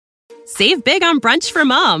Save big on brunch for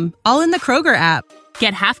mom, all in the Kroger app.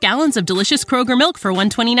 Get half gallons of delicious Kroger milk for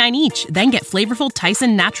 $1.29 each. Then get flavorful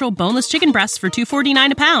Tyson natural boneless chicken breasts for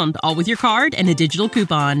 $2.49 a pound, all with your card and a digital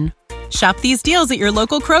coupon. Shop these deals at your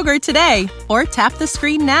local Kroger today, or tap the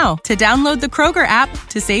screen now to download the Kroger app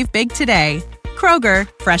to save big today. Kroger,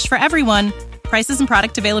 fresh for everyone. Prices and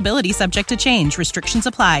product availability subject to change. Restrictions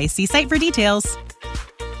apply. See site for details.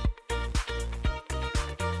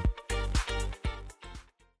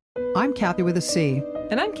 I'm Kathy with a C.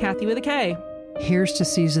 And I'm Kathy with a K. Here's to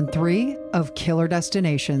Season 3 of Killer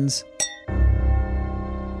Destinations.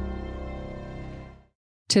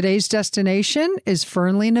 Today's destination is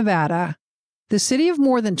Fernley, Nevada. The city of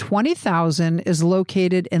more than 20,000 is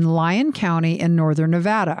located in Lyon County in northern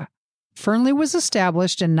Nevada. Fernley was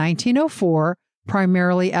established in 1904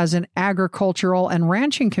 primarily as an agricultural and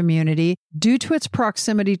ranching community due to its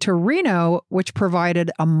proximity to Reno, which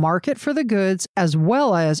provided a market for the goods as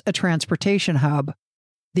well as a transportation hub.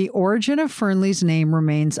 The origin of Fernley's name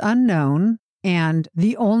remains unknown, and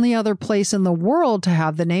the only other place in the world to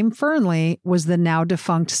have the name Fernley was the now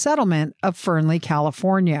defunct settlement of Fernley,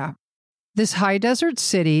 California. This high desert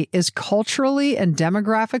city is culturally and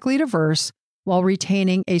demographically diverse while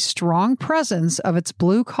retaining a strong presence of its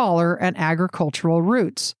blue-collar and agricultural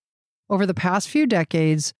roots. Over the past few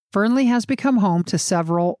decades, Fernley has become home to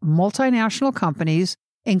several multinational companies,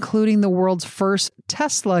 including the world's first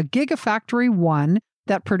Tesla Gigafactory 1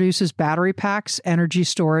 that produces battery packs, energy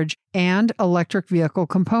storage, and electric vehicle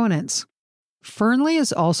components. Fernley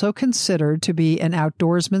is also considered to be an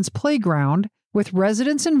outdoorsman's playground, with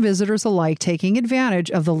residents and visitors alike taking advantage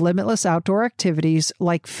of the limitless outdoor activities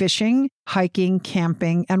like fishing, hiking,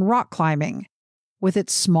 camping, and rock climbing. With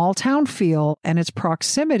its small town feel and its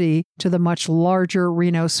proximity to the much larger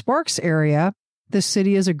Reno-Sparks area, the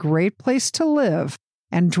city is a great place to live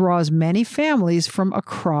and draws many families from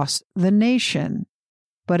across the nation.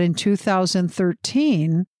 But in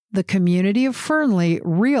 2013, the community of Fernley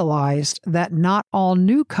realized that not all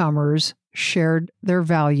newcomers shared their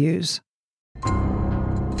values.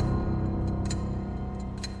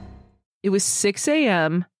 It was 6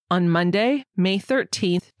 a.m. on Monday, May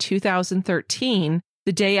 13th, 2013,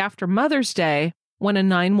 the day after Mother's Day, when a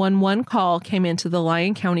 911 call came into the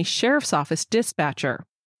Lyon County Sheriff's Office dispatcher.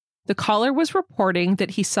 The caller was reporting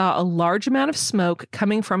that he saw a large amount of smoke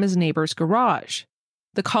coming from his neighbor's garage.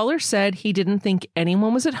 The caller said he didn't think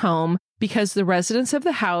anyone was at home because the residents of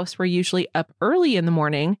the house were usually up early in the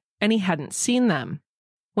morning and he hadn't seen them.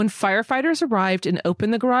 When firefighters arrived and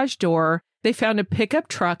opened the garage door, they found a pickup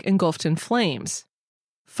truck engulfed in flames.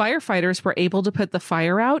 Firefighters were able to put the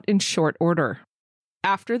fire out in short order.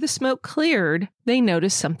 After the smoke cleared, they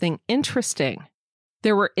noticed something interesting.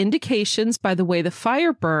 There were indications by the way the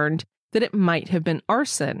fire burned that it might have been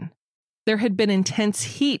arson. There had been intense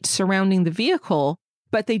heat surrounding the vehicle,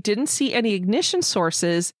 but they didn't see any ignition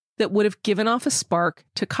sources that would have given off a spark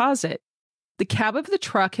to cause it. The cab of the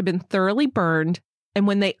truck had been thoroughly burned, and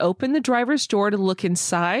when they opened the driver's door to look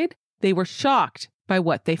inside, they were shocked by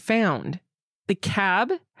what they found. The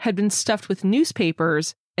cab had been stuffed with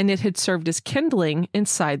newspapers, and it had served as kindling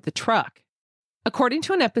inside the truck. According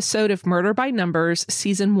to an episode of Murder by Numbers,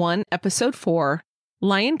 Season 1, Episode 4,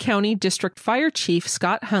 Lyon County District Fire Chief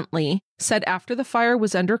Scott Huntley said after the fire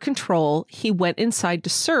was under control, he went inside to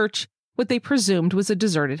search what they presumed was a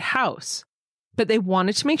deserted house. But they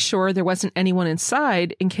wanted to make sure there wasn't anyone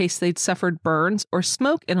inside in case they'd suffered burns or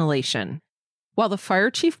smoke inhalation. While the fire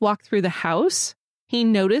chief walked through the house, he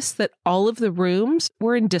noticed that all of the rooms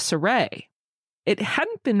were in disarray. It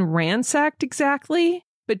hadn't been ransacked exactly,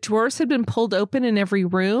 but drawers had been pulled open in every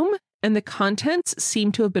room, and the contents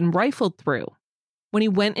seemed to have been rifled through. When he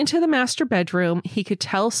went into the master bedroom, he could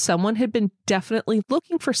tell someone had been definitely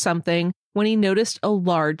looking for something when he noticed a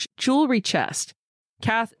large jewelry chest.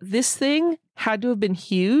 Kath, this thing had to have been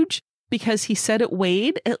huge because he said it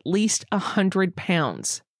weighed at least 100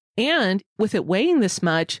 pounds. And with it weighing this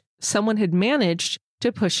much, someone had managed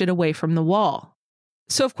to push it away from the wall.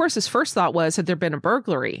 So, of course, his first thought was, had there been a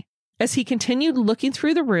burglary? As he continued looking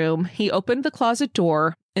through the room, he opened the closet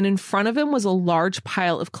door, and in front of him was a large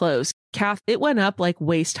pile of clothes. Kath, it went up like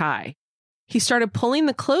waist high. He started pulling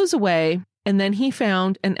the clothes away, and then he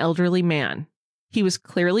found an elderly man. He was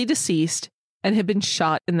clearly deceased and had been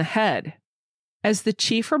shot in the head. As the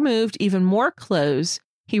chief removed even more clothes,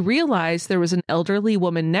 he realized there was an elderly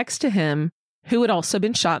woman next to him who had also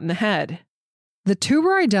been shot in the head. The two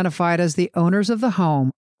were identified as the owners of the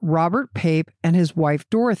home, Robert Pape and his wife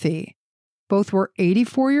Dorothy. Both were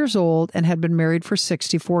 84 years old and had been married for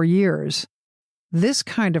 64 years. This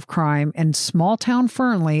kind of crime in small-town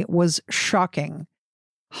Fernley was shocking.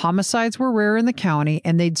 Homicides were rare in the county,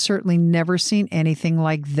 and they'd certainly never seen anything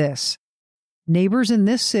like this. Neighbors in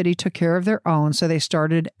this city took care of their own, so they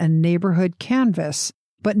started a neighborhood canvass,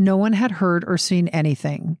 but no one had heard or seen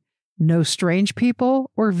anything. No strange people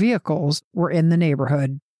or vehicles were in the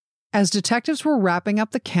neighborhood. As detectives were wrapping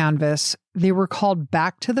up the canvass, they were called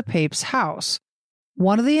back to the Papes' house.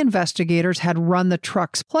 One of the investigators had run the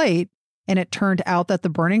truck's plate, and it turned out that the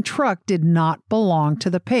burning truck did not belong to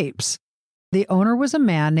the Papes. The owner was a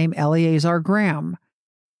man named Eleazar Graham.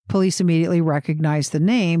 Police immediately recognized the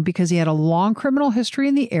name because he had a long criminal history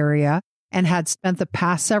in the area and had spent the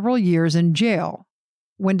past several years in jail.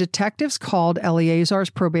 When detectives called Eleazar's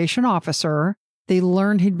probation officer, they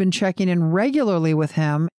learned he'd been checking in regularly with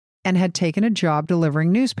him and had taken a job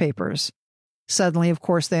delivering newspapers. Suddenly, of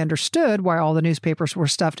course, they understood why all the newspapers were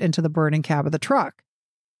stuffed into the burning cab of the truck.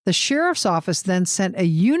 The sheriff's office then sent a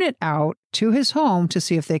unit out to his home to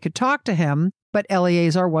see if they could talk to him, but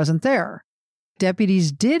Eleazar wasn't there.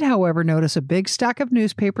 Deputies did, however, notice a big stack of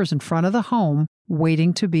newspapers in front of the home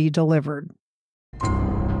waiting to be delivered.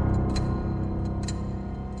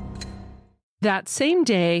 That same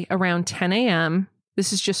day, around 10 a.m.,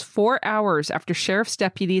 this is just 4 hours after sheriff's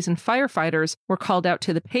deputies and firefighters were called out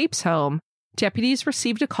to the Papes' home, deputies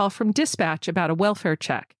received a call from dispatch about a welfare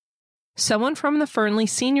check. Someone from the Fernley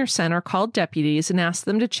Senior Center called deputies and asked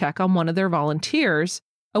them to check on one of their volunteers,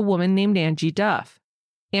 a woman named Angie Duff.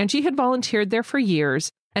 Angie had volunteered there for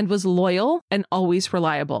years and was loyal and always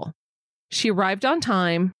reliable. She arrived on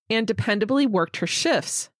time and dependably worked her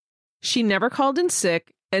shifts. She never called in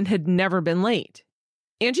sick and had never been late.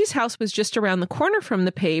 Angie's house was just around the corner from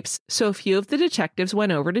the Papes, so a few of the detectives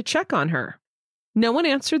went over to check on her. No one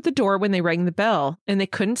answered the door when they rang the bell, and they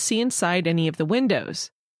couldn't see inside any of the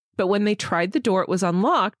windows. But when they tried the door, it was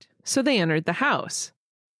unlocked, so they entered the house.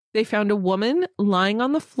 They found a woman lying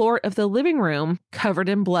on the floor of the living room, covered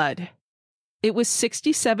in blood. It was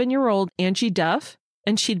 67-year-old Angie Duff,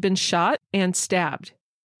 and she'd been shot and stabbed.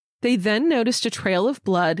 They then noticed a trail of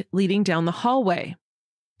blood leading down the hallway.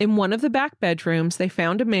 In one of the back bedrooms, they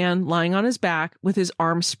found a man lying on his back with his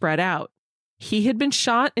arms spread out. He had been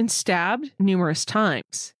shot and stabbed numerous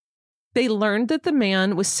times. They learned that the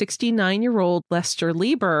man was 69-year-old Lester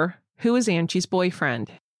Lieber, who was Angie's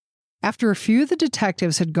boyfriend. After a few of the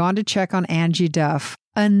detectives had gone to check on Angie Duff,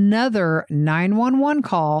 another 911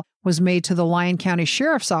 call was made to the Lyon County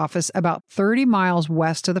Sheriff's Office about 30 miles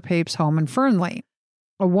west of the Papes' home in Fernley.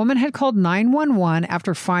 A woman had called 911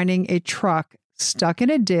 after finding a truck stuck in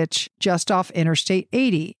a ditch just off Interstate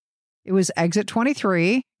 80. It was exit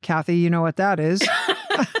 23. Kathy, you know what that is.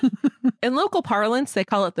 In local parlance, they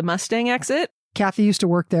call it the Mustang exit. Kathy used to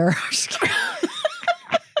work there.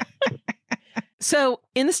 So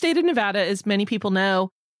in the state of Nevada, as many people know,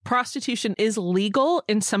 prostitution is legal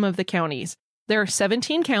in some of the counties. There are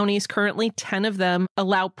 17 counties. Currently, 10 of them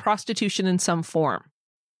allow prostitution in some form.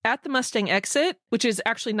 At the Mustang exit, which is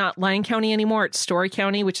actually not Lyon County anymore, it's Story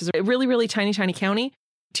County, which is a really, really tiny, tiny county.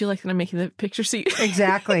 Do you like that I'm making the picture see?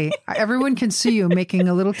 Exactly. Everyone can see you making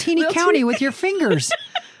a little teeny county with your fingers.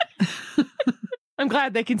 I'm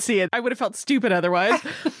glad they can see it. I would have felt stupid otherwise.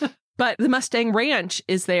 But the Mustang Ranch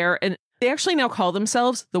is there, and they actually now call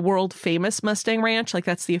themselves the world famous Mustang Ranch. Like,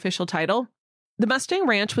 that's the official title. The Mustang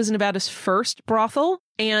Ranch was Nevada's first brothel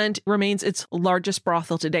and remains its largest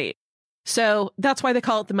brothel to date. So that's why they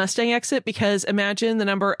call it the Mustang exit, because imagine the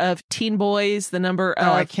number of teen boys, the number of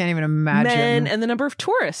I can't even imagine. men, and the number of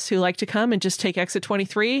tourists who like to come and just take exit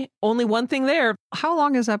 23. Only one thing there. How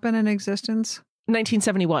long has that been in existence?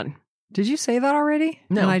 1971. Did you say that already?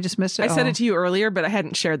 No. And I just missed it? I said it to you earlier, but I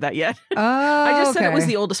hadn't shared that yet. Oh, I just said it was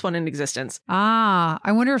okay. the oldest one in existence. Ah,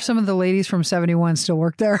 I wonder if some of the ladies from 71 still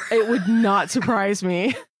work there. It would not surprise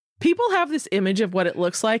me. People have this image of what it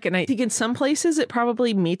looks like, and I think in some places it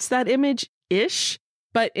probably meets that image-ish.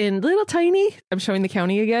 But in little tiny, I'm showing the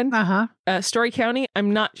county again, Story County,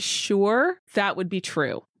 I'm not sure that would be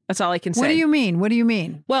true. That's all I can say. What do you mean? What do you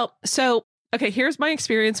mean? Well, so, okay, here's my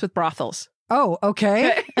experience with brothels. Oh,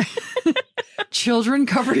 okay. Children,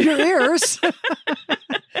 cover your ears.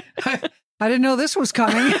 I didn't know this was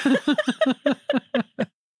coming.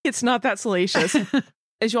 It's not that salacious.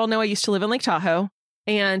 As you all know, I used to live in Lake Tahoe,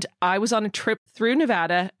 and I was on a trip through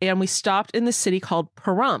Nevada, and we stopped in this city called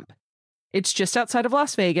Pahrump. It's just outside of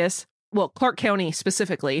Las Vegas. Well, Clark County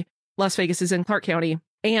specifically. Las Vegas is in Clark County.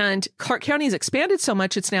 And Clark County has expanded so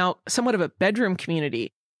much, it's now somewhat of a bedroom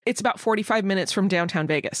community. It's about 45 minutes from downtown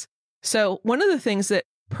Vegas. So one of the things that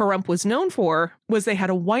Pahrump was known for was they had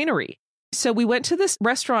a winery. So we went to this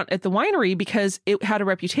restaurant at the winery because it had a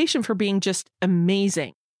reputation for being just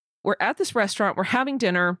amazing. We're at this restaurant, we're having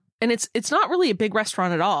dinner, And it's not really a big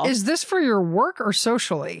restaurant at all. Is this for your work or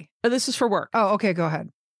socially? This is for work. Oh, okay. Go ahead.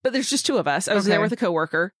 But there's just two of us. I was there with a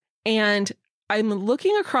coworker, and I'm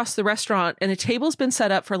looking across the restaurant, and a table's been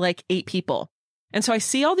set up for like 8 people. And so I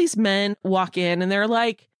see all these men walk in, and they're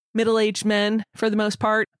like middle-aged men for the most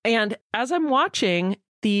part. And as I'm watching,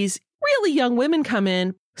 these really young women come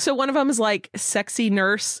in. So one of them is like sexy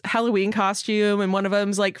nurse Halloween costume, and one of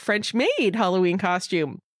them's like French maid Halloween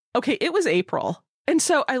costume. Okay, it was April. And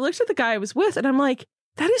so I looked at the guy I was with, and I'm like,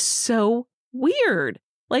 that is so weird.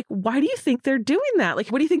 Like, why do you think they're doing that? Like,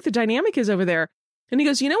 what do you think the dynamic is over there? And he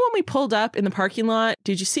goes, you know, when we pulled up in the parking lot,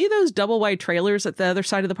 did you see those double wide trailers at the other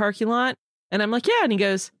side of the parking lot? And I'm like, yeah. And he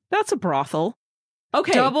goes, that's a brothel.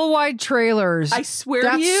 Okay. Double wide trailers. I swear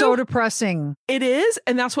to you. That's so depressing. It is.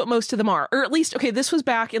 And that's what most of them are. Or at least, okay, this was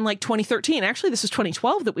back in like 2013. Actually, this was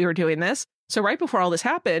 2012 that we were doing this. So right before all this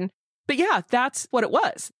happened. But yeah, that's what it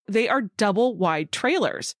was. They are double wide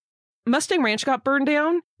trailers. Mustang Ranch got burned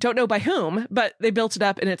down. Don't know by whom, but they built it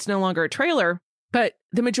up and it's no longer a trailer. But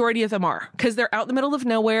the majority of them are, because they're out in the middle of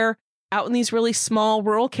nowhere, out in these really small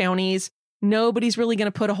rural counties. Nobody's really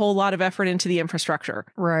going to put a whole lot of effort into the infrastructure.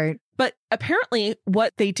 Right. But apparently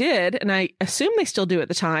what they did, and I assume they still do at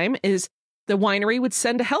the time, is the winery would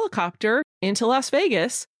send a helicopter into Las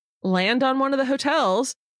Vegas, land on one of the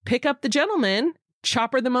hotels, pick up the gentlemen,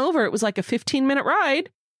 chopper them over. It was like a 15-minute ride.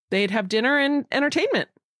 They'd have dinner and entertainment.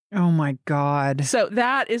 Oh, my God. So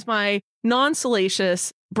that is my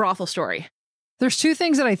non-salacious brothel story. There's 2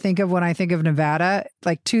 things that I think of when I think of Nevada.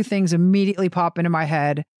 Like 2 things immediately pop into my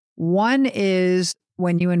head. One is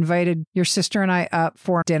when you invited your sister and I up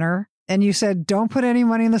for dinner and you said, don't put any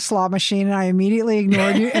money in the slot machine. And I immediately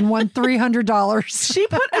ignored you and won $300. She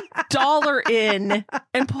put $1 in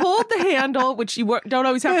and pulled the handle, which you don't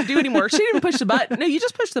always have to do anymore. She didn't push the button. No, you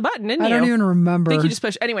just pushed the button, didn't you? I don't even remember. I think you just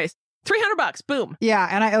pushed. Anyways, $300. Boom. Yeah.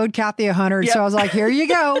 And I owed Kathy $100. Yep. So I was like, here you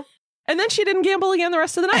go. And then she didn't gamble again the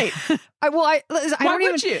rest of the night. Why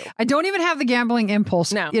would you? I don't even have the gambling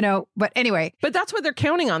impulse. No. You know, but anyway. But that's what they're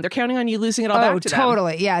counting on. They're counting on you losing it all back to them. Oh,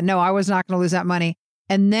 totally. Yeah. No, I was not going to lose that money.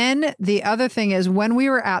 And then the other thing is when we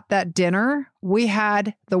were at that dinner, we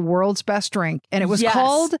had the world's best drink. And it was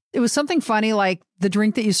called, it was something funny like the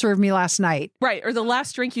drink that you served me last night. Right. Or the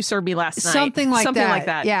last drink you served me last night. Something like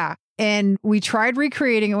that. Yeah. And we tried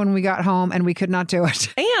recreating it when we got home and we could not do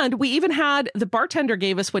it. And we even had, the bartender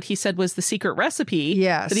gave us what he said was the secret recipe.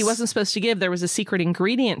 Yes. That he wasn't supposed to give. There was a secret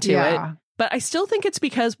ingredient to it. But I still think it's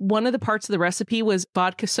because one of the parts of the recipe was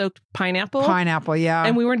vodka-soaked pineapple. Pineapple, yeah.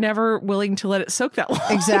 And we were never willing to let it soak that long.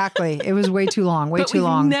 Exactly. It was way too long, way too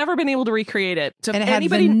long. We've never been able to recreate it. So and it had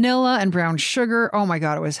vanilla and brown sugar. Oh my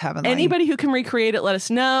God, it was heavenly. Anybody who can recreate it, let us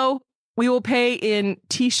know. We will pay in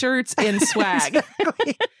T-shirts and swag.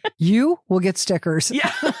 Exactly. You will get stickers.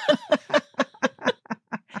 Yeah.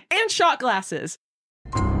 And shot glasses.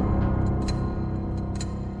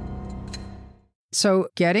 So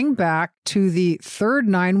getting back to the third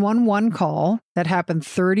 911 call that happened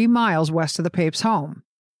 30 miles west of the Papes' home.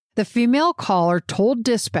 The female caller told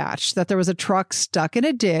dispatch that there was a truck stuck in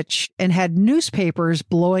a ditch and had newspapers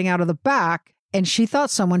blowing out of the back, and she thought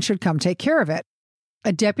someone should come take care of it.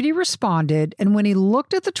 A deputy responded, and when he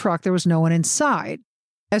looked at the truck, there was no one inside.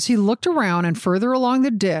 As he looked around and further along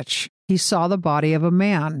the ditch, he saw the body of a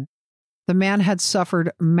man. The man had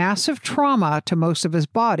suffered massive trauma to most of his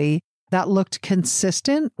body that looked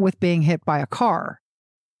consistent with being hit by a car.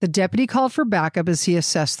 The deputy called for backup as he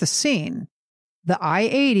assessed the scene. The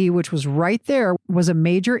I-80, which was right there, was a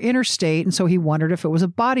major interstate, and so he wondered if it was a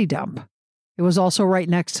body dump. It was also right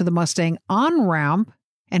next to the Mustang on-ramp,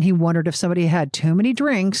 and he wondered if somebody had too many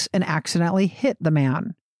drinks and accidentally hit the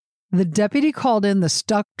man. The deputy called in the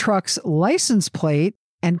stuck truck's license plate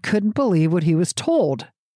and couldn't believe what he was told.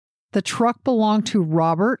 The truck belonged to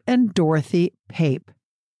Robert and Dorothy Pape.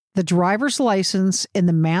 The driver's license in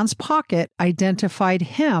the man's pocket identified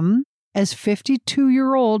him as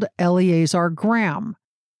 52-year-old Eleazar Graham,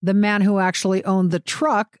 the man who actually owned the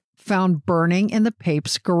truck found burning in the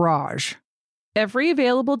Pape's garage. Every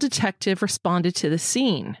available detective responded to the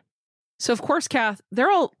scene. So, of course, Kath,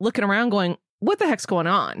 they're all looking around going, what the heck's going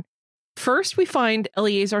on? First, we find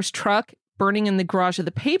Eleazar's truck burning in the garage of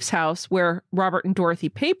the Pape's house where Robert and Dorothy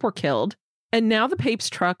Pape were killed. And now the Pape's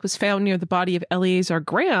truck was found near the body of Eleazar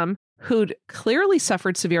Graham, who'd clearly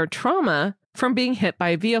suffered severe trauma from being hit by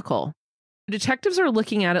a vehicle. Detectives are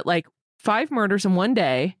looking at it like 5 murders in one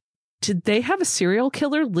day. Did they have a serial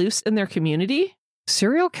killer loose in their community?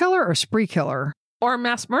 Serial killer or spree killer? Or a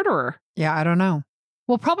mass murderer? Yeah, I don't know.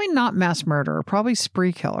 Well, probably not mass murderer, probably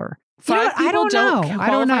spree killer. 5 people I don't know.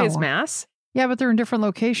 Qualify as mass? Yeah, but they're in different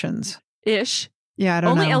locations. Ish. Yeah, I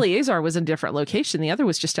don't know. Only Eleazar was in a different location. The other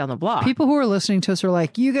was just down the block. People who are listening to us are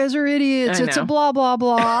like, you guys are idiots. It's a blah, blah,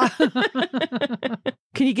 blah.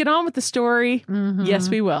 Can you get on with the story? Mm-hmm. Yes,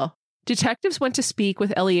 we will. Detectives went to speak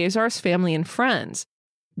with Eleazar's family and friends.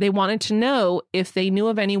 They wanted to know if they knew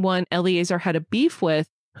of anyone Eleazar had a beef with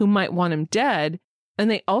who might want him dead,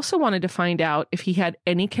 and they also wanted to find out if he had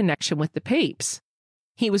any connection with the Papes.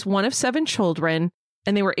 He was one of 7 children,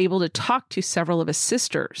 and they were able to talk to several of his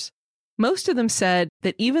sisters. Most of them said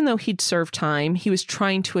that even though he'd served time, he was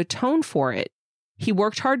trying to atone for it. He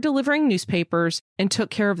worked hard delivering newspapers and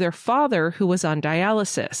took care of their father, who was on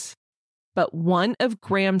dialysis. But one of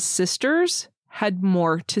Graham's sisters had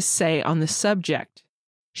more to say on the subject.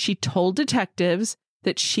 She told detectives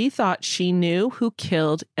that she thought she knew who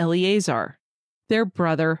killed Eleazar, their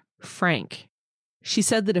brother, Frank. She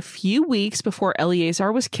said that a few weeks before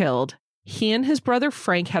Eleazar was killed, he and his brother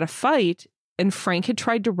Frank had a fight, and Frank had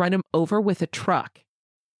tried to run him over with a truck.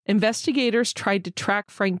 Investigators tried to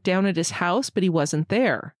track Frank down at his house, but he wasn't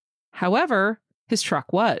there. However, his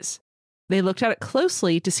truck was. They looked at it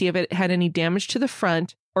closely to see if it had any damage to the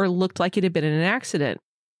front or looked like it had been in an accident.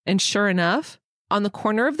 And sure enough, on the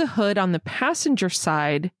corner of the hood on the passenger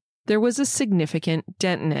side, there was a significant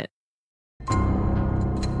dent in it.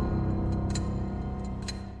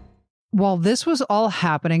 While this was all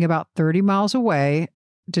happening about 30 miles away,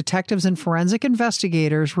 detectives and forensic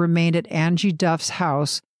investigators remained at Angie Duff's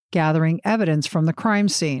house gathering evidence from the crime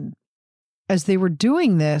scene. As they were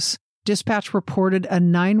doing this, dispatch reported a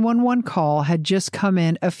 911 call had just come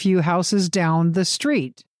in a few houses down the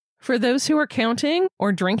street. For those who are counting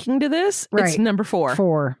or drinking to this, It's number 4.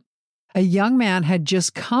 4. A young man had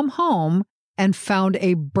just come home and found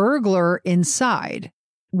a burglar inside.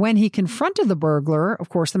 When he confronted the burglar, of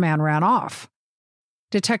course, the man ran off.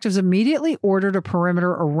 Detectives immediately ordered a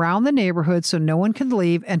perimeter around the neighborhood so no one could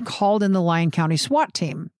leave and called in the Lyon County SWAT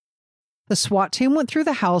team. The SWAT team went through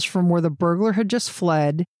the house from where the burglar had just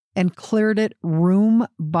fled and cleared it room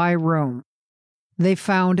by room. They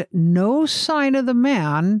found no sign of the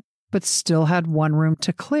man, but still had one room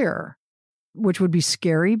to clear, which would be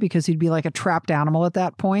scary because he'd be like a trapped animal at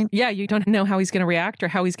that point. Yeah, you don't know how he's going to react or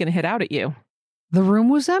how he's going to hit out at you. The room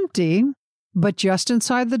was empty, but just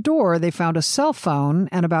inside the door, they found a cell phone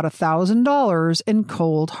and about $1,000 in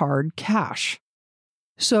cold, hard cash.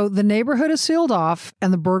 So the neighborhood is sealed off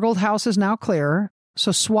and the burgled house is now clear.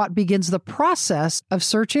 So SWAT begins the process of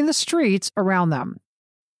searching the streets around them.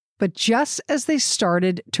 But just as they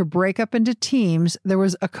started to break up into teams, there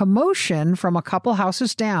was a commotion from a couple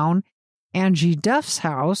houses down, Angie Duff's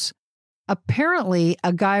house. Apparently,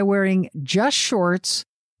 a guy wearing just shorts,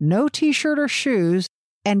 no t-shirt or shoes,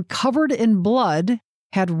 and covered in blood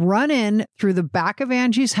had run in through the back of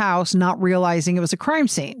Angie's house, not realizing it was a crime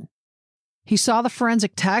scene. He saw the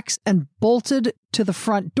forensic techs and bolted to the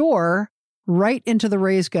front door, right into the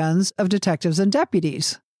raised guns of detectives and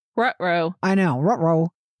deputies. Ruh-roh. I know, ruh-roh.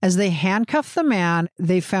 As they handcuffed the man,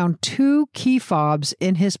 they found 2 key fobs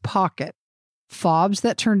in his pocket. Fobs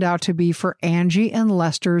that turned out to be for Angie and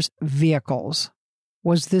Lester's vehicles.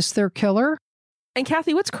 Was this their killer? And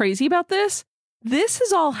Kathy, what's crazy about this? This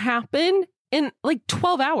has all happened in like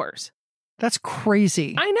 12 hours. That's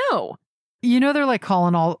crazy. I know. You know, they're like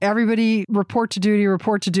calling everybody report to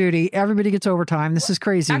duty. Everybody gets overtime. This is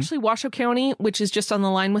crazy. Actually, Washoe County, which is just on the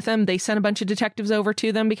line with them, they sent a bunch of detectives over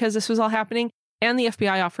to them because this was all happening. And the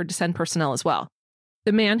FBI offered to send personnel as well.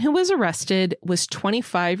 The man who was arrested was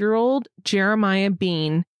 25-year-old Jeremiah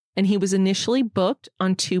Bean, and he was initially booked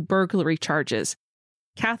on 2 burglary charges.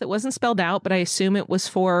 Kath, it wasn't spelled out, but I assume it was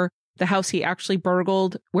for the house he actually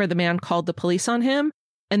burgled where the man called the police on him,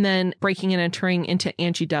 and then breaking and entering into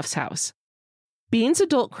Angie Duff's house. Bean's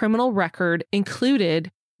adult criminal record included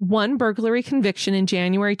 1 burglary conviction in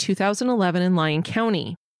January 2011 in Lyon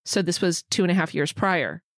County. So this was 2.5 years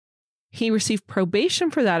prior. He received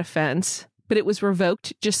probation for that offense, but it was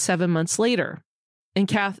revoked just 7 months later. And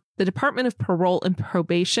Kath, the Department of Parole and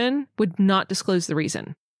Probation would not disclose the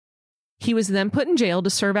reason. He was then put in jail to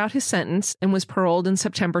serve out his sentence and was paroled in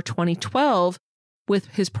September 2012, with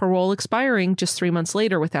his parole expiring just 3 months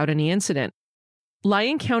later without any incident.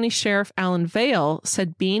 Lyon County Sheriff Alan Vale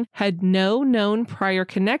said Bean had no known prior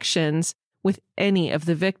connections with any of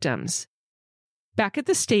the victims. Back at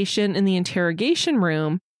the station in the interrogation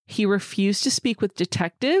room, he refused to speak with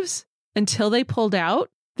detectives until they pulled out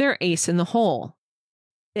their ace in the hole.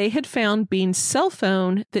 They had found Bean's cell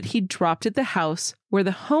phone that he'd dropped at the house where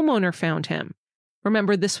the homeowner found him.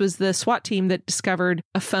 Remember, this was the SWAT team that discovered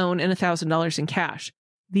a phone and $1,000 in cash.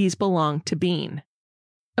 These belonged to Bean.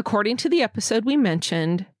 According to the episode we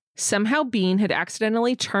mentioned, somehow Bean had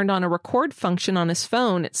accidentally turned on a record function on his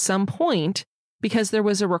phone at some point, because there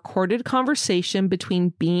was a recorded conversation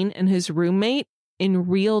between Bean and his roommate in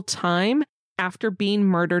real time after Bean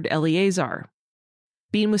murdered Eleazar.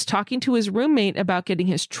 Bean was talking to his roommate about getting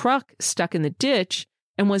his truck stuck in the ditch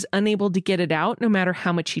and was unable to get it out no matter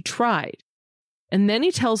how much he tried. And then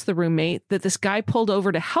he tells the roommate that this guy pulled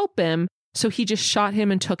over to help him, so he just shot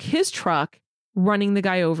him and took his truck, running the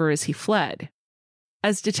guy over as he fled.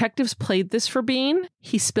 As detectives played this for Bean,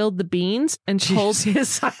 he spilled the beans and told his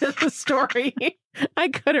side of the story. I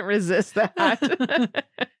couldn't resist that.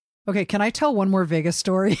 Okay, can I tell one more Vegas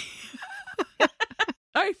story? All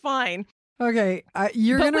right, fine. Okay, Wait,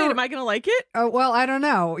 am I going to like it? Well, I don't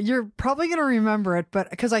know. You're probably going to remember it, but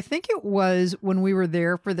because I think it was when we were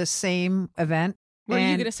there for the same event. Were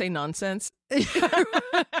you going to say nonsense?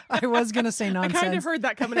 I was going to say nonsense. I kind of heard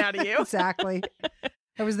that coming out of you. Exactly.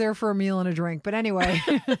 I was there for a meal and a drink, but anyway.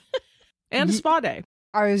 And a spa day.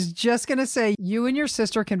 I was just going to say, you and your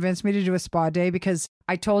sister convinced me to do a spa day because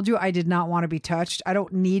I told you I did not want to be touched. I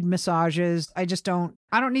don't need massages. I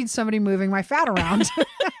don't need somebody moving my fat around.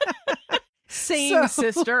 Same,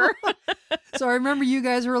 sister. So I remember you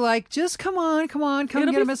guys were like, just come get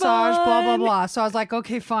a massage, fun. blah, blah, blah. So I was like,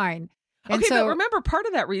 okay, fine. And but remember, part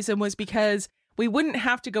of that reason was because we wouldn't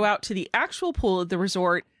have to go out to the actual pool at the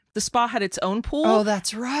resort. The spa had its own pool. Oh,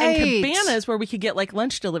 that's right. And cabanas where we could get like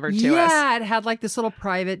lunch delivered to us. Yeah, it had like this little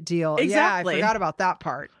private deal. Exactly. Yeah, I forgot about that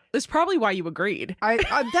part. That's probably why you agreed.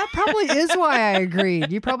 That probably is why I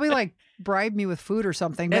agreed. You probably like bribed me with food or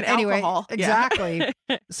something. But and anyway, alcohol. Exactly.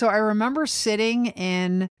 Yeah. So I remember sitting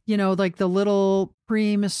in, like the little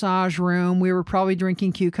pre-massage room. We were probably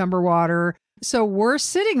drinking cucumber water. So we're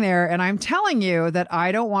sitting there and I'm telling you that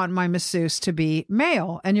I don't want my masseuse to be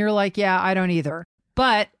male. And you're like, yeah, I don't either.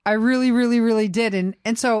 But I really, really, really did.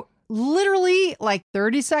 And so literally like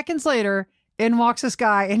 30 seconds later, in walks this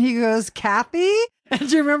guy and he goes, Kathy? And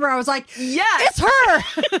do you remember I was like, yes, it's her.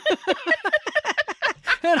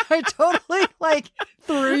 And I totally like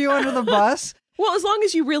threw you under the bus. Well, as long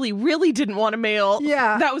as you really, really didn't want a male,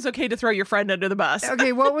 yeah, that was okay to throw your friend under the bus.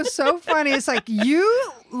 Okay, what was so funny is like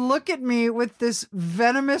you look at me with this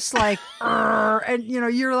venomous like, and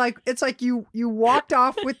you're like, it's like you walked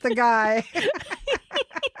off with the guy.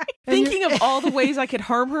 Thinking of all the ways I could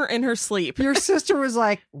harm her in her sleep. Your sister was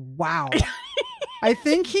like, wow. I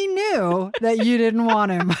think he knew that you didn't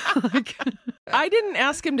want him. I didn't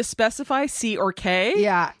ask him to specify C or K.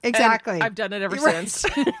 Yeah, exactly. And I've done it ever since.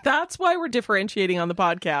 That's why we're differentiating on the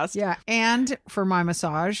podcast. Yeah. And for my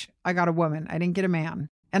massage, I got a woman. I didn't get a man.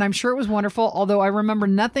 And I'm sure it was wonderful, although I remember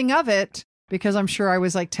nothing of it because I'm sure I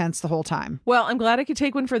was like tense the whole time. Well, I'm glad I could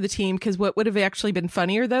take one for the team because what would have actually been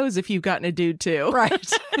funnier, though, is if you've gotten a dude too.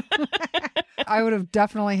 Right. I would have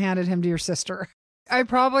definitely handed him to your sister. I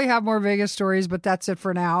probably have more Vegas stories, but that's it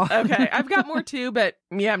for now. Okay. I've got more too, but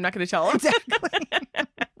yeah, I'm not going to tell them. Exactly.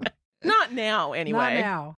 Not now, anyway. Not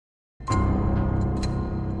now.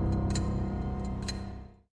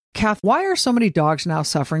 Kath, why are so many dogs now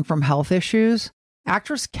suffering from health issues?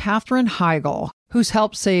 Actress Katherine Heigl, who's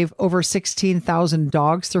helped save over 16,000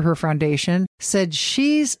 dogs through her foundation, said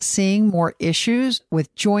she's seeing more issues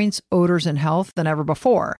with joints, odors, and health than ever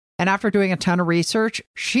before. And after doing a ton of research,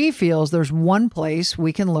 she feels there's one place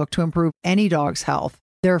we can look to improve any dog's health: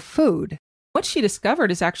 their food. What she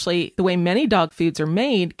discovered is actually the way many dog foods are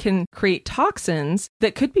made can create toxins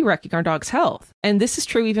that could be wrecking our dog's health. And this is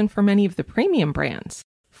true even for many of the premium brands.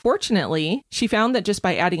 Fortunately, she found that just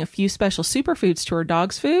by adding a few special superfoods to her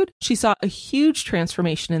dog's food, she saw a huge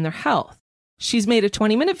transformation in their health. She's made a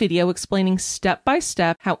 20-minute video explaining step by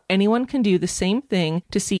step how anyone can do the same thing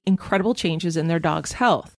to see incredible changes in their dog's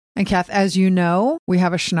health. And Kath, as you know, we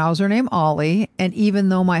have a schnauzer named Ollie, and even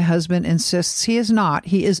though my husband insists he is not,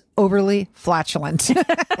 he is overly flatulent.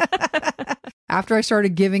 After I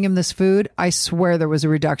started giving him this food, I swear there was a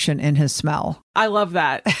reduction in his smell. I love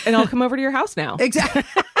that. And I'll come over to your house now. Exactly.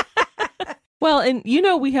 Well, and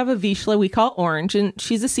we have a Vizsla we call Orange, and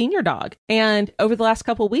she's a senior dog. And over the last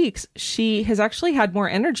couple of weeks, she has actually had more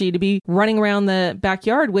energy to be running around the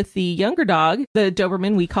backyard with the younger dog, the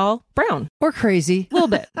Doberman we call Brown. Or Crazy. A little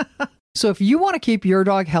bit. So if you want to keep your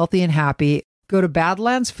dog healthy and happy, go to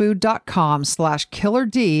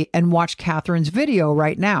badlandsfood.com/killerd and watch Katherine's video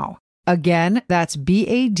right now. Again, that's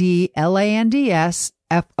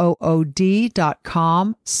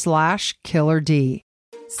badlandsfood.com/killerd.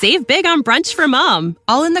 Save big on brunch for mom,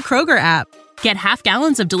 all in the Kroger app. Get half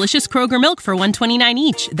gallons of delicious Kroger milk for $1.29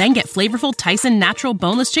 each. Then get flavorful Tyson natural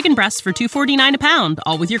boneless chicken breasts for $2.49 a pound,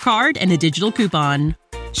 all with your card and a digital coupon.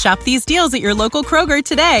 Shop these deals at your local Kroger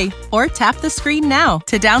today, or tap the screen now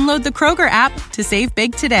to download the Kroger app to save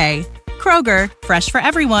big today. Kroger, fresh for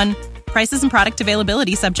everyone. Prices and product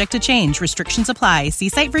availability subject to change. Restrictions apply. See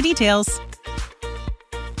site for details.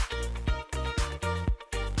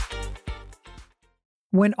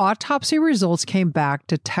 When autopsy results came back,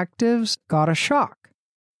 detectives got a shock.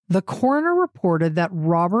 The coroner reported that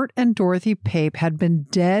Robert and Dorothy Pape had been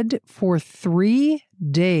dead for 3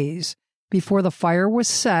 days before the fire was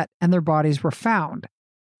set and their bodies were found.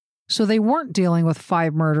 So they weren't dealing with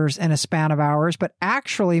 5 murders in a span of hours, but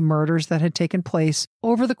actually murders that had taken place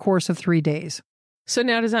over the course of 3 days. So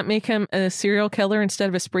now does that make him a serial killer instead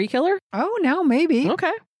of a spree killer? Oh, now maybe.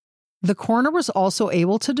 Okay. The coroner was also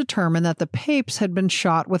able to determine that the Papes had been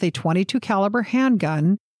shot with a .22 caliber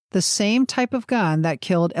handgun, the same type of gun that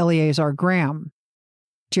killed Eleazar Graham.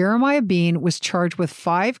 Jeremiah Bean was charged with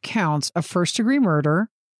 5 counts of first-degree murder,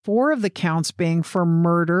 4 of the counts being for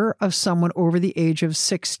murder of someone over the age of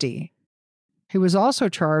 60. He was also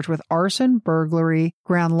charged with arson, burglary,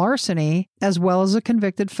 grand larceny, as well as a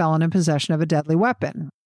convicted felon in possession of a deadly weapon.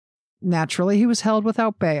 Naturally, he was held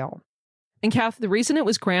without bail. And Kath, the reason it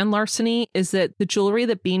was grand larceny is that the jewelry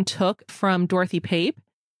that Bean took from Dorothy Pape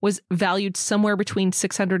was valued somewhere between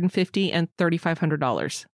 $650 and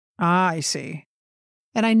 $3,500. Ah, I see.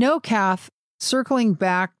 And I know, Kath, circling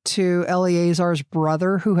back to Eleazar's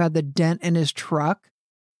brother who had the dent in his truck,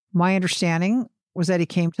 my understanding was that he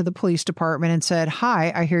came to the police department and said,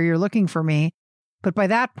 "Hi, I hear you're looking for me." But by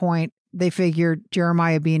that point, they figured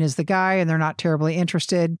Jeremiah Bean is the guy and they're not terribly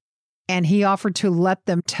interested. And he offered to let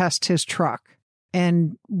them test his truck.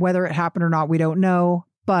 And whether it happened or not, we don't know.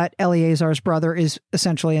 But Eleazar's brother is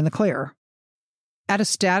essentially in the clear. At a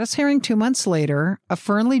status hearing 2 months later, a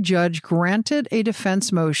Fernley judge granted a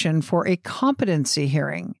defense motion for a competency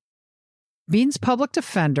hearing. Bean's public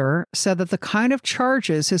defender said that the kind of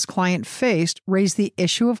charges his client faced raised the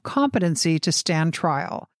issue of competency to stand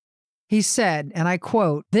trial. He said, and I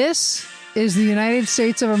quote, "This is the United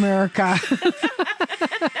States of America.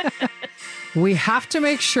 We have to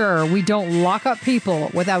make sure we don't lock up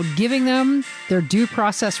people without giving them their due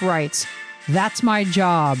process rights. That's my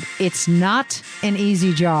job. It's not an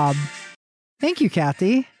easy job." Thank you,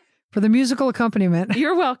 Kathy, for the musical accompaniment.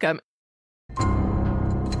 You're welcome.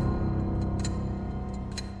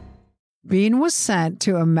 Bean was sent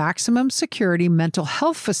to a maximum security mental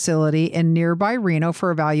health facility in nearby Reno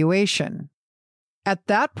for evaluation. At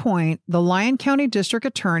that point, the Lyon County District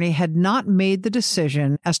Attorney had not made the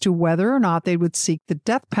decision as to whether or not they would seek the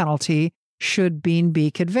death penalty should Bean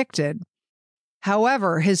be convicted.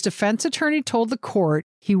 However, his defense attorney told the court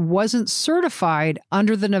he wasn't certified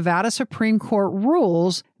under the Nevada Supreme Court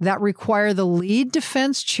rules that require the lead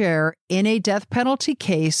defense chair in a death penalty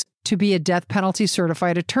case to be a death penalty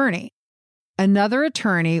certified attorney. Another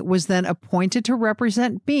attorney was then appointed to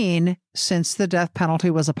represent Bean since the death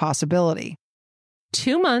penalty was a possibility.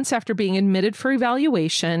 2 months after being admitted for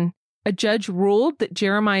evaluation, a judge ruled that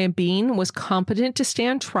Jeremiah Bean was competent to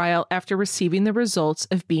stand trial after receiving the results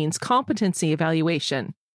of Bean's competency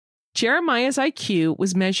evaluation. Jeremiah's IQ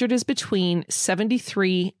was measured as between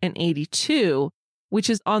 73 and 82, which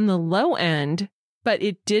is on the low end, but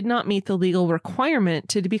it did not meet the legal requirement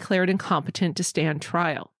to be declared incompetent to stand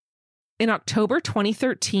trial. In October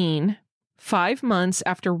 2013, 5 months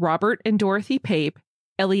after Robert and Dorothy Pape,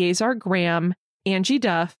 Eleazar Graham, Angie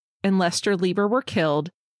Duff, and Lester Lieber were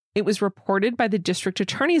killed, it was reported by the district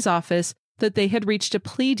attorney's office that they had reached a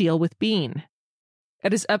plea deal with Bean.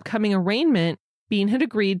 At his upcoming arraignment, Bean had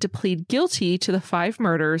agreed to plead guilty to the 5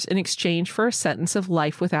 murders in exchange for a sentence of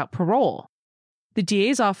life without parole. The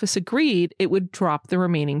DA's office agreed it would drop the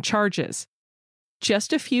remaining charges.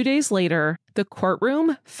 Just a few days later, the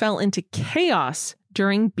courtroom fell into chaos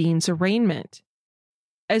during Bean's arraignment.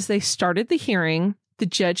 As they started the hearing, the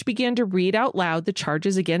judge began to read out loud the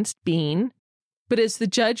charges against Bean. But as the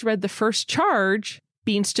judge read the first charge,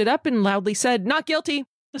 Bean stood up and loudly said, "Not guilty."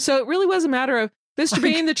 So it really was a matter of, "Mr.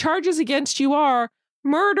 Bean, the charges against you are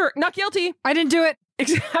murder, not guilty." I didn't do it.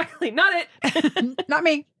 Exactly. Not it. Not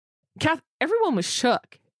me. Kath, everyone was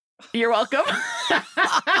shook. You're welcome.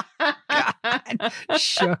 God,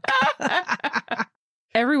 shook.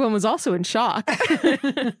 Everyone was also in shock.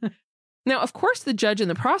 Now, of course, the judge and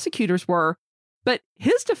the prosecutors were, but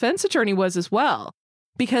his defense attorney was as well,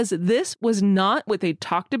 because this was not what they'd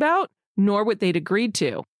talked about, nor what they'd agreed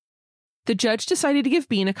to. The judge decided to give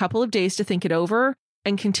Bean a couple of days to think it over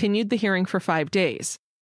and continued the hearing for 5 days.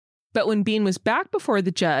 But when Bean was back before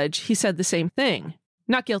the judge, he said the same thing.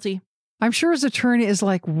 Not guilty. I'm sure his attorney is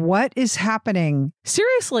like, what is happening?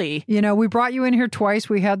 Seriously. You know, we brought you in here twice.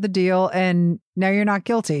 We had the deal and now you're not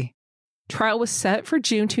guilty. Trial was set for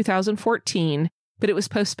June 2014, but it was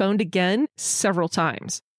postponed again several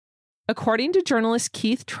times. According to journalist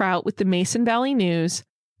Keith Trout with the Mason Valley News,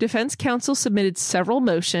 defense counsel submitted several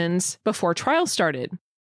motions before trial started.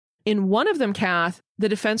 In one of them, Kath, the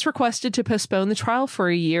defense requested to postpone the trial for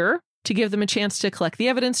a year to give them a chance to collect the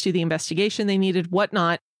evidence, do the investigation they needed,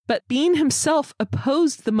 whatnot. But Bean himself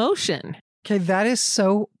opposed the motion. Okay, that is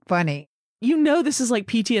so funny. You know this is like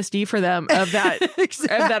PTSD for them of that,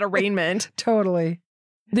 Exactly. of that arraignment. Totally.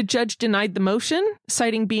 The judge denied the motion,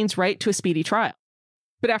 citing Bean's right to a speedy trial.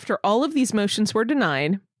 But after all of these motions were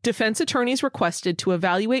denied, defense attorneys requested to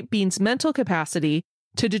evaluate Bean's mental capacity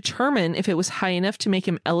to determine if it was high enough to make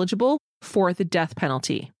him eligible for the death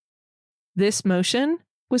penalty. This motion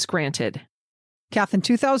was granted. Kath, in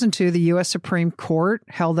 2002, the U.S. Supreme Court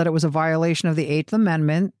held that it was a violation of the Eighth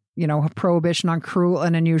Amendment, a prohibition on cruel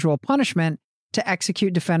and unusual punishment, to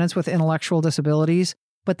execute defendants with intellectual disabilities,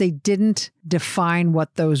 but they didn't define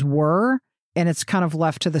what those were, and it's kind of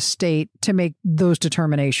left to the state to make those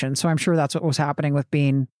determinations. So I'm sure that's what was happening with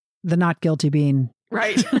Bean, the not guilty Bean.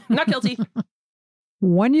 Right. Not guilty.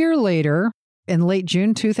 1 year later, in late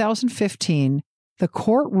June 2015, the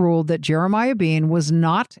court ruled that Jeremiah Bean was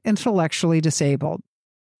not intellectually disabled.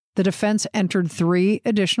 The defense entered 3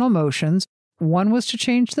 additional motions. One was to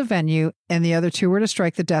change the venue, and the other 2 were to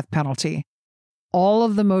strike the death penalty. All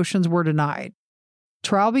of the motions were denied.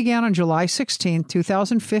 Trial began on July 16,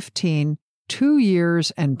 2015, 2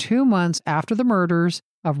 years and 2 months after the murders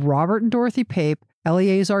of Robert and Dorothy Pape,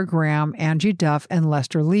 Eleazar Graham, Angie Duff, and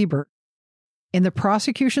Lester Liebert. In the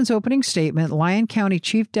prosecution's opening statement, Lyon County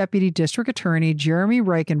Chief Deputy District Attorney Jeremy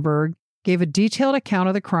Reichenberg gave a detailed account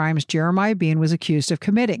of the crimes Jeremiah Bean was accused of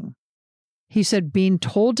committing. He said Bean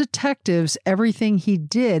told detectives everything he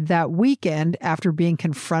did that weekend after being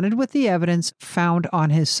confronted with the evidence found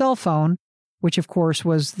on his cell phone, which of course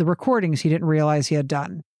was the recordings he didn't realize he had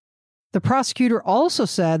done. The prosecutor also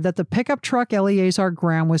said that the pickup truck Eleazar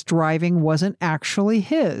Graham was driving wasn't actually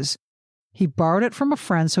his. He borrowed it from a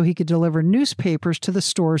friend so he could deliver newspapers to the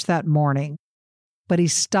stores that morning. But he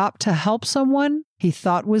stopped to help someone he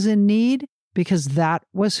thought was in need because that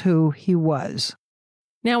was who he was.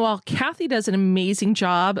 Now, while Kathy does an amazing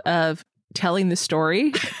job of telling the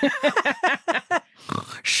story,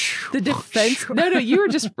 the defense... No, you were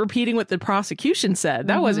just repeating what the prosecution said.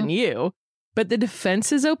 That wasn't you. But the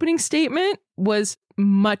defense's opening statement was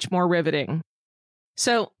much more riveting.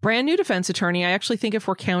 So, brand new defense attorney, I actually think if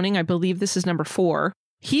we're counting, I believe this is number 4.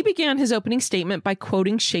 He began his opening statement by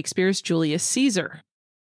quoting Shakespeare's Julius Caesar.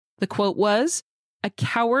 The quote was, "A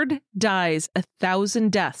coward dies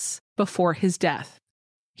 1,000 deaths before his death."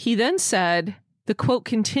 He then said, the quote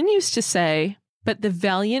continues to say, "But the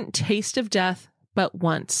valiant taste of death but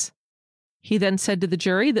once." He then said to the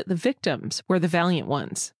jury that the victims were the valiant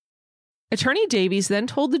ones. Attorney Davies then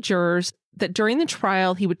told the jurors that during the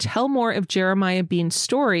trial, he would tell more of Jeremiah Bean's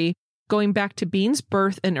story, going back to Bean's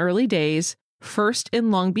birth and early days, first in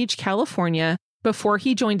Long Beach, California, before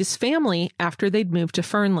he joined his family after they'd moved to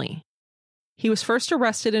Fernley. He was first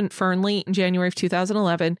arrested in Fernley in January of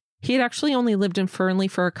 2011. He had actually only lived in Fernley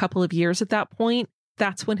for a couple of years at that point.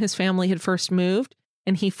 That's when his family had first moved,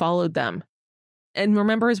 and he followed them. And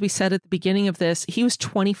remember, as we said at the beginning of this, he was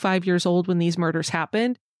 25 years old when these murders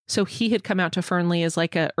happened. So he had come out to Fernley as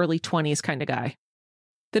like a early 20s kind of guy.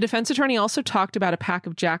 The defense attorney also talked about a pack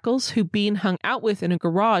of jackals who Bean hung out with in a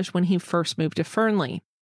garage when he first moved to Fernley.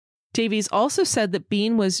 Davies also said that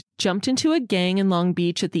Bean was jumped into a gang in Long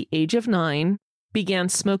Beach at the age of 9, began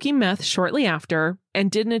smoking meth shortly after,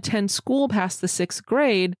 and didn't attend school past the 6th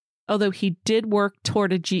grade, although he did work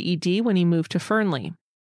toward a GED when he moved to Fernley.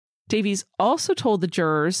 Davies also told the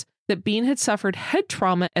jurors that Bean had suffered head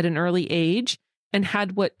trauma at an early age and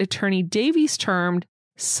had what Attorney Davies termed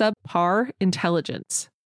subpar intelligence.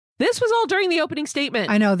 This was all during the opening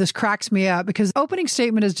statement. I know, this cracks me up because opening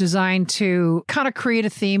statement is designed to kind of create a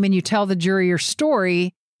theme, and you tell the jury your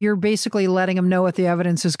story. You're basically letting them know what the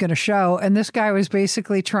evidence is going to show. And this guy was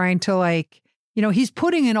basically trying to he's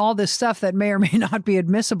putting in all this stuff that may or may not be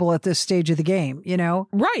admissible at this stage of the game,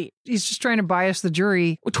 Right. He's just trying to bias the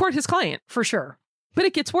jury. Toward his client. For sure. But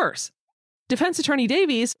it gets worse. Defense Attorney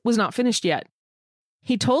Davies was not finished yet.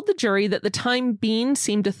 He told the jury that the time Bean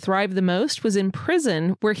seemed to thrive the most was in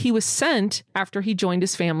prison, where he was sent after he joined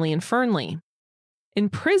his family in Fernley. In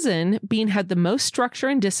prison, Bean had the most structure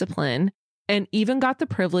and discipline, and even got the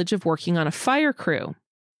privilege of working on a fire crew.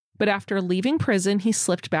 But after leaving prison, he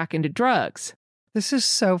slipped back into drugs. This is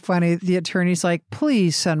so funny. The attorney's like,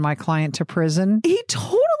 please send my client to prison. He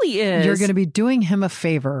totally is. You're going to be doing him a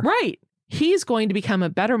favor. Right. He's going to become a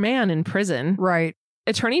better man in prison. Right.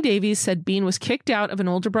 Attorney Davies said Bean was kicked out of an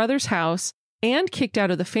older brother's house and kicked out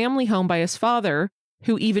of the family home by his father,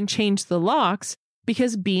 who even changed the locks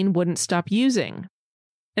because Bean wouldn't stop using.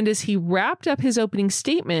 And as he wrapped up his opening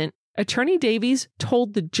statement, Attorney Davies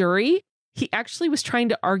told the jury he actually was trying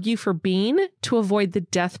to argue for Bean to avoid the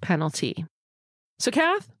death penalty. So,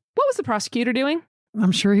 Kath, what was the prosecutor doing?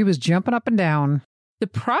 I'm sure he was jumping up and down. The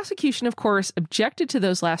prosecution, of course, objected to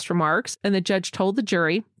those last remarks, and the judge told the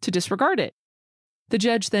jury to disregard it. The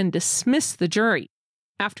judge then dismissed the jury.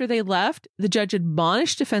 After they left, the judge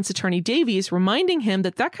admonished defense attorney Davies, reminding him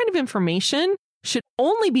that that kind of information should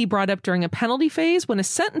only be brought up during a penalty phase when a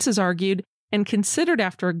sentence is argued and considered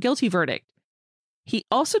after a guilty verdict. He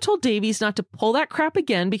also told Davies not to pull that crap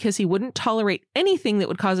again because he wouldn't tolerate anything that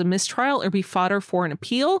would cause a mistrial or be fodder for an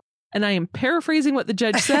appeal. And I am paraphrasing what the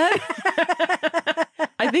judge said.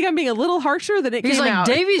 I think I'm being a little harsher than it came out. He's like,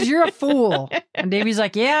 Davies, you're a fool. And Davies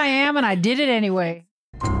like, yeah, I am, and I did it anyway.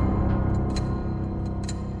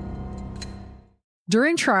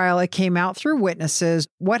 During trial, it came out through witnesses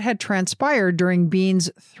what had transpired during Bean's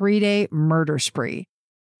 3-day murder spree.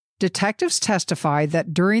 Detectives testified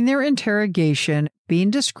that during their interrogation, Bean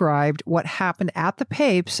described what happened at the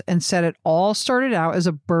Papes and said it all started out as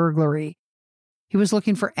a burglary. He was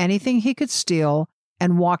looking for anything he could steal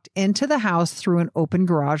and walked into the house through an open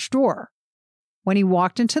garage door. When he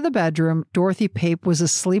walked into the bedroom, Dorothy Pape was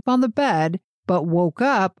asleep on the bed, but woke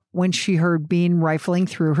up when she heard Bean rifling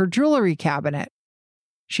through her jewelry cabinet.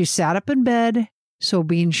 She sat up in bed, so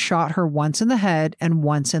Bean shot her once in the head and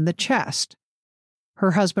once in the chest.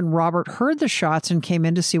 Her husband Robert heard the shots and came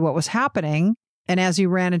in to see what was happening, and as he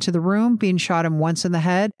ran into the room, Bean shot him once in the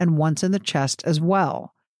head and once in the chest as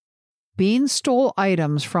well. Bean stole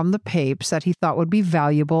items from the Papes that he thought would be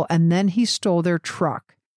valuable, and then he stole their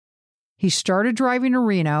truck. He started driving to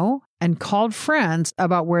Reno and called friends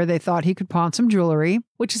about where they thought he could pawn some jewelry.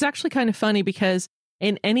 Which is actually kind of funny because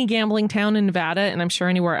in any gambling town in Nevada, and I'm sure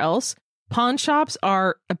anywhere else, pawn shops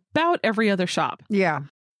are about every other shop. Yeah.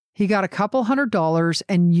 He got $200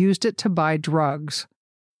 and used it to buy drugs.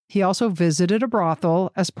 He also visited a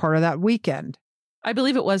brothel as part of that weekend. I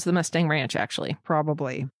believe it was the Mustang Ranch, actually.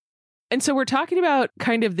 Probably. And so we're talking about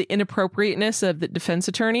kind of the inappropriateness of the defense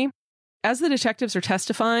attorney. As the detectives are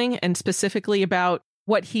testifying, and specifically about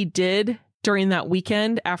what he did during that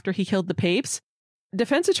weekend after he killed the Papes,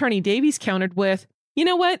 defense attorney Davies countered with, you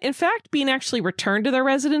know what? In fact, Bean actually returned to their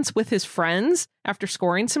residence with his friends after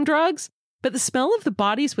scoring some drugs. But the smell of the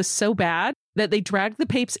bodies was so bad that they dragged the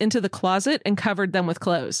Papes into the closet and covered them with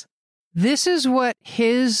clothes. This is what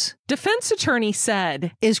his defense attorney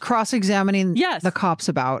said. Is cross-examining the cops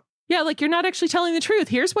about. Yeah, like, you're not actually telling the truth.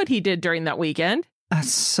 Here's what he did during that weekend.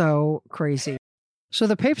 That's so crazy. So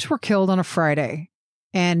the Papes were killed on a Friday,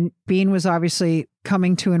 and Bean was obviously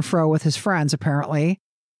coming to and fro with his friends, apparently.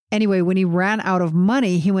 Anyway, when he ran out of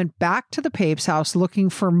money, he went back to the Papes' house looking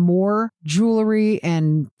for more jewelry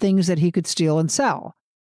and things that he could steal and sell.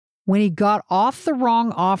 When he got off the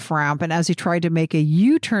wrong off-ramp and as he tried to make a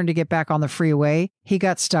U-turn to get back on the freeway, he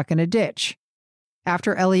got stuck in a ditch.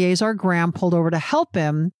 After Eleazar Graham pulled over to help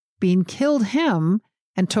him, Bean killed him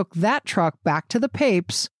and took that truck back to the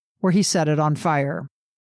Papes, where he set it on fire.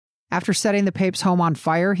 After setting the Papes' home on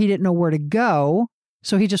fire, he didn't know where to go,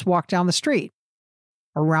 so he just walked down the street.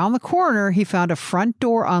 Around the corner, he found a front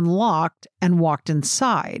door unlocked and walked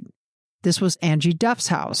inside. This was Angie Duff's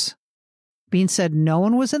house. Bean said no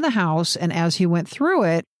one was in the house, and as he went through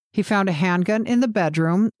it, he found a handgun in the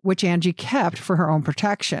bedroom, which Angie kept for her own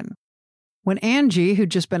protection. When Angie,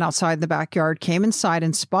 who'd just been outside in the backyard, came inside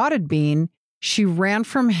and spotted Bean, she ran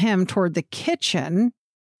from him toward the kitchen.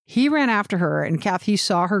 He ran after her, and Kathy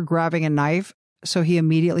saw her grabbing a knife, so he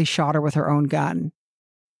immediately shot her with her own gun.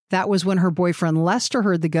 That was when her boyfriend Lester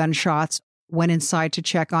heard the gunshots, went inside to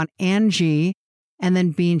check on Angie, and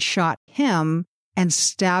then Bean shot him and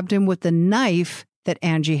stabbed him with the knife that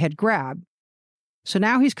Angie had grabbed. So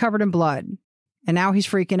now he's covered in blood, and now he's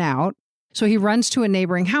freaking out. So he runs to a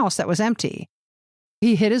neighboring house that was empty.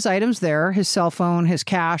 He hid his items there, his cell phone, his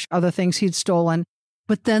cash, other things he'd stolen.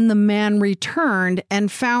 But then the man returned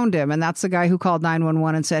and found him, and that's the guy who called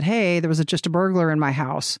 911 and said, hey, there was just a burglar in my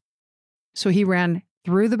house. So he ran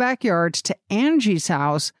through the backyards to Angie's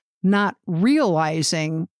house, not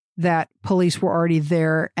realizing that police were already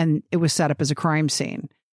there and it was set up as a crime scene.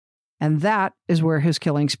 And that is where his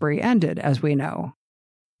killing spree ended, as we know.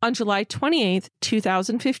 On July 28th,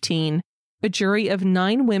 2015, a jury of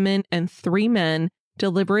 9 women and 3 men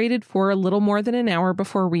deliberated for a little more than an hour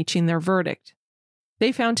before reaching their verdict.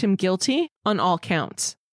 They found him guilty on all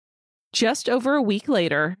counts. Just over a week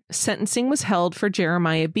later, sentencing was held for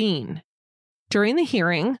Jeremiah Bean. During the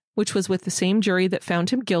hearing, which was with the same jury that found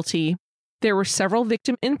him guilty, there were several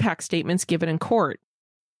victim impact statements given in court.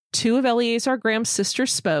 2 of Eleazar Graham's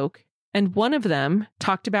sisters spoke, and one of them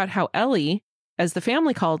talked about how Ellie, as the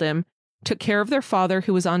family called him, took care of their father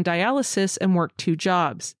who was on dialysis and worked 2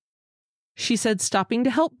 jobs. She said stopping to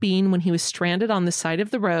help Bean when he was stranded on the side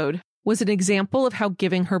of the road was an example of how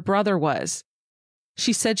giving her brother was.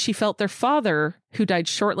 She said she felt their father, who died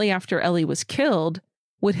shortly after Ellie was killed,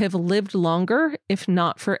 would have lived longer if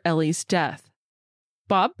not for Ellie's death.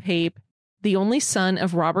 Bob Pape, the only son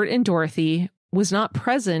of Robert and Dorothy, was not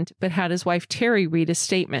present but had his wife Terry read a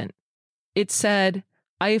statement. It said,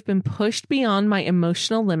 "I have been pushed beyond my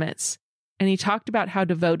emotional limits," and he talked about how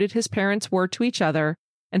devoted his parents were to each other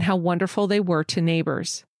and how wonderful they were to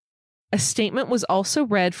neighbors. A statement was also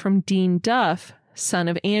read from Dean Duff, son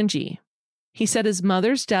of Angie. He said his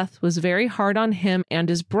mother's death was very hard on him and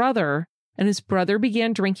his brother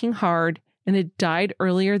began drinking hard and had died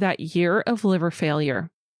earlier that year of liver failure.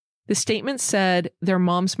 The statement said their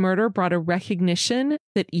mom's murder brought a recognition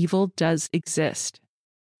that evil does exist.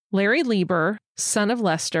 Larry Lieber, son of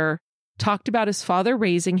Lester, talked about his father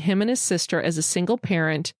raising him and his sister as a single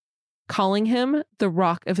parent, calling him the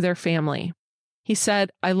rock of their family. He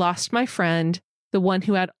said, "I lost my friend, the one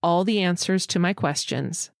who had all the answers to my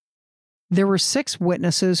questions." There were 6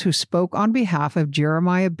 witnesses who spoke on behalf of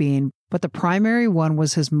Jeremiah Bean, but the primary one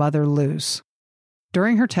was his mother, Luce.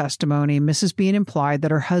 During her testimony, Mrs. Bean implied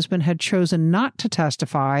that her husband had chosen not to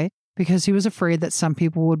testify because he was afraid that some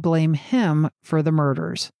people would blame him for the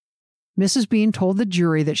murders. Mrs. Bean told the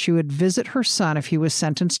jury that she would visit her son if he was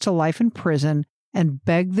sentenced to life in prison and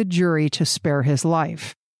begged the jury to spare his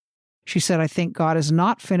life. She said, "I think God is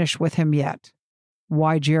not finished with him yet.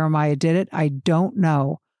 Why Jeremiah did it, I don't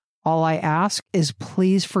know. All I ask is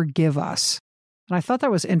please forgive us." And I thought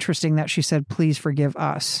that was interesting that she said, "Please forgive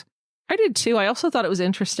us." I did too. I also thought it was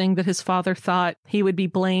interesting that his father thought he would be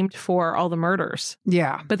blamed for all the murders.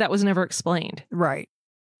 Yeah. But that was never explained. Right.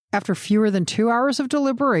 After fewer than 2 hours of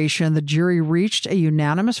deliberation, the jury reached a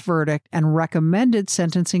unanimous verdict and recommended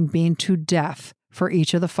sentencing Bean to death for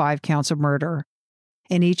each of the 5 counts of murder.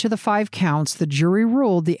 In each of the 5 counts, the jury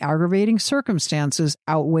ruled the aggravating circumstances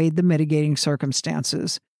outweighed the mitigating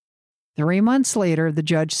circumstances. 3 months later, the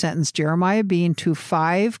judge sentenced Jeremiah Bean to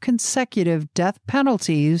 5 consecutive death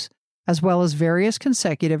penalties, as well as various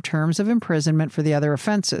consecutive terms of imprisonment for the other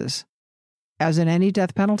offenses. As in any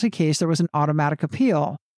death penalty case, there was an automatic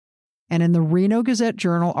appeal. And in the Reno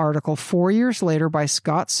Gazette-Journal article 4 years later by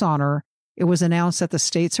Scott Sonner, it was announced that the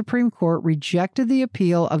state Supreme Court rejected the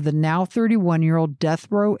appeal of the now 31-year-old death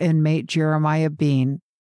row inmate Jeremiah Bean.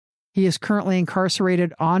 He is currently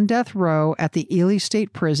incarcerated on death row at the Ely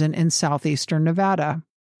State Prison in southeastern Nevada.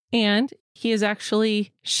 And he is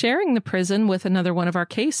actually sharing the prison with another one of our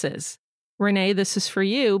cases. Renee, this is for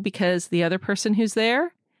you because the other person who's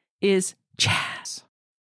there is Chaz.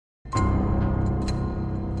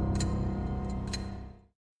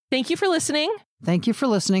 Thank you for listening. Thank you for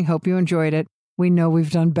listening. Hope you enjoyed it. We know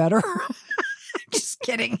we've done better. Just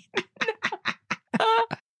kidding.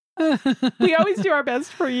 We always do our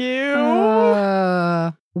best for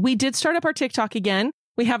you. We did start up our TikTok again.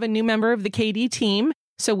 We have a new member of the KD team,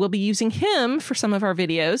 so we'll be using him for some of our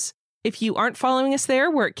videos. If you aren't following us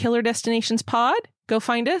there, we're at Killer Destinations Pod. Go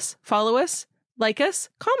find us, follow us, like us,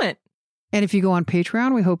 comment. And if you go on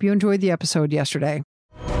Patreon, we hope you enjoyed the episode yesterday.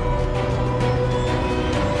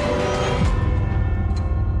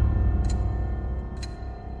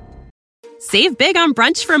 Save big on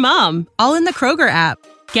brunch for mom, all in the Kroger app.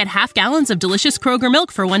 Get half gallons of delicious Kroger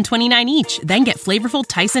milk for $1.29 each. Then get flavorful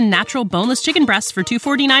Tyson natural boneless chicken breasts for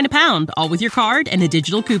 $2.49 a pound, all with your card and a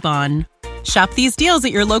digital coupon. Shop these deals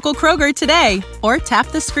at your local Kroger today, or tap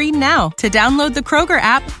the screen now to download the Kroger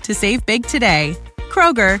app to save big today.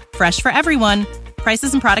 Kroger, fresh for everyone.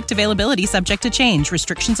 Prices and product availability subject to change.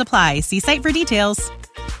 Restrictions apply. See site for details.